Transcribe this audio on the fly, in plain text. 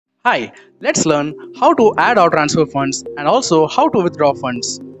Hi, let's learn how to add or transfer funds and also how to withdraw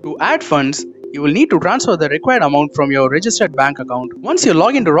funds. To add funds, you will need to transfer the required amount from your registered bank account. Once you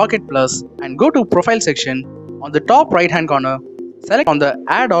log into RocketPlus and go to Profile section, on the top right hand corner, select on the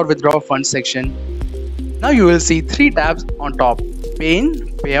Add or Withdraw Funds section. Now you will see three tabs on top: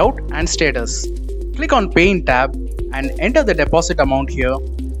 Payin, Payout and Status. Click on Payin tab and enter the deposit amount here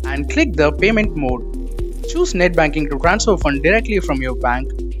and click the payment mode. Choose net banking to transfer fund directly from your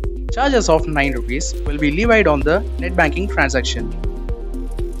bank. Charges of 9 rupees will be levied on the net banking transaction.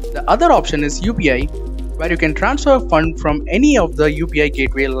 The other option is UPI, where you can transfer fund from any of the UPI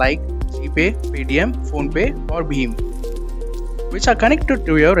gateway like GPay, Paytm, PhonePe or Bhim, which are connected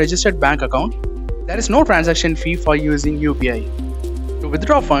to your registered bank account. There is no transaction fee for using UPI. To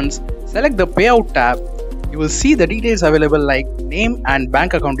withdraw funds, select the Payout tab. You will see the details available like name and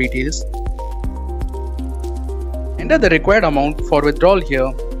bank account details. Enter the required amount for withdrawal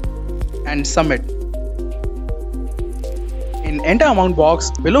here and submit. In enter amount box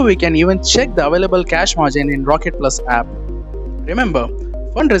below, we can even check the available cash margin in RocketPlus app. Remember,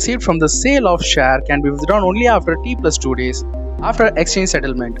 fund received from the sale of share can be withdrawn only after T+2 days after exchange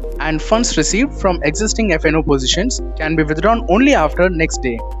settlement, and funds received from existing FNO positions can be withdrawn only after next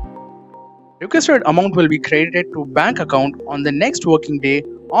day. Requested amount will be credited to bank account on the next working day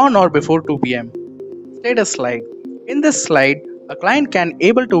on or before 2 p.m. Status slide. In this slide, a client can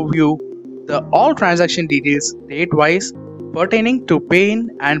able to view the all transaction details date-wise pertaining to Payin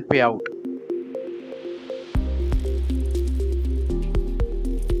and Payout.